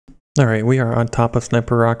Alright, we are on top of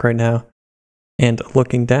Sniper Rock right now. And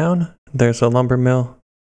looking down, there's a lumber mill.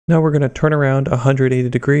 Now we're going to turn around 180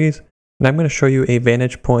 degrees. And I'm going to show you a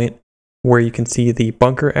vantage point where you can see the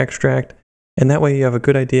bunker extract. And that way you have a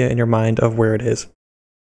good idea in your mind of where it is.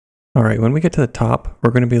 Alright, when we get to the top, we're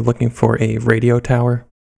going to be looking for a radio tower.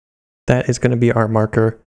 That is going to be our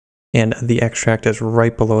marker. And the extract is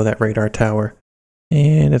right below that radar tower.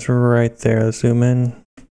 And it's right there. Let's zoom in.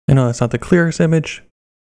 I know that's not the clearest image,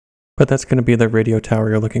 but that's going to be the radio tower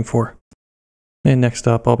you're looking for. And next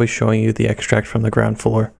up, I'll be showing you the extract from the ground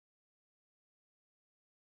floor.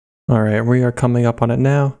 Alright, we are coming up on it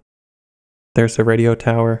now. There's the radio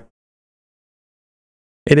tower.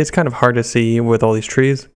 It is kind of hard to see with all these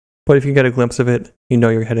trees, but if you get a glimpse of it, you know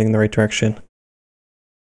you're heading in the right direction.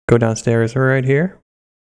 Go downstairs right here.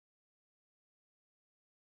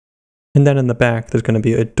 And then in the back, there's going to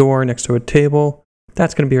be a door next to a table.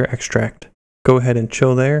 That's going to be your extract. Go ahead and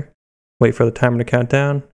chill there. Wait for the timer to count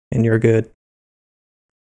down, and you're good.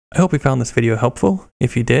 I hope you found this video helpful.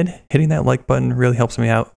 If you did, hitting that like button really helps me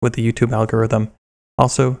out with the YouTube algorithm.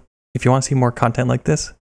 Also, if you want to see more content like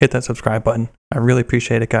this, hit that subscribe button. I really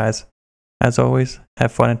appreciate it, guys. As always,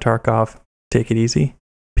 have fun in Tarkov. Take it easy.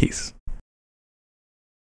 Peace.